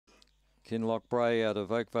Kinloch Bray out of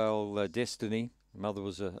Oakvale Destiny. Mother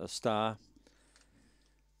was a star.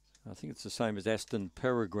 I think it's the same as Aston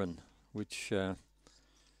Peregrine, which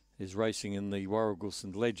is racing in the Warrigal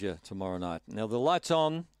St Leger tomorrow night. Now the light's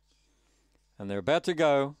on, and they're about to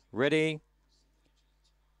go. Ready.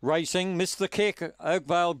 Racing, missed the kick.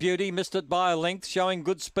 Oakvale Beauty missed it by a length, showing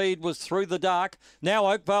good speed, was through the dark.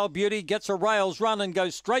 Now Oakvale Beauty gets a rails run and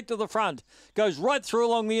goes straight to the front. Goes right through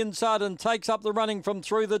along the inside and takes up the running from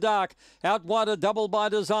through the dark. Out wide a Double by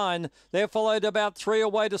Design. They're followed about 3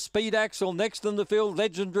 away to Speed Axel. Next in the field,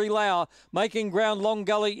 Legendary Lauer. Making ground, Long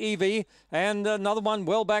Gully Evie. And another one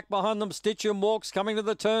well back behind them, Stitch and Walks coming to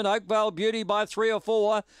the turn. Oakvale Beauty by 3 or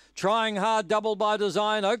 4. Trying hard, Double by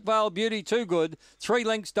Design. Oakvale Beauty too good. 3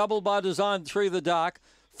 lengths Double by Design through the dark.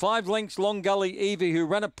 5 lengths Long Gully Evie, who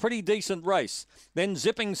ran a pretty decent race. Then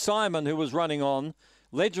Zipping Simon, who was running on.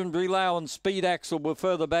 Legendary Lau and Speed Axel were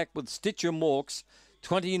further back with Stitch and Walks.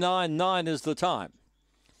 29.9 is the time.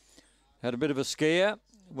 Had a bit of a scare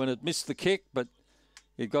when it missed the kick, but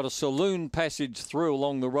it got a saloon passage through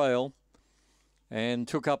along the rail and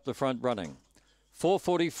took up the front running.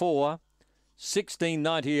 4:44,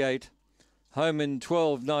 16.98. Home in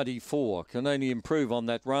 12.94. Can only improve on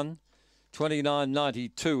that run.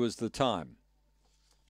 29.92 is the time.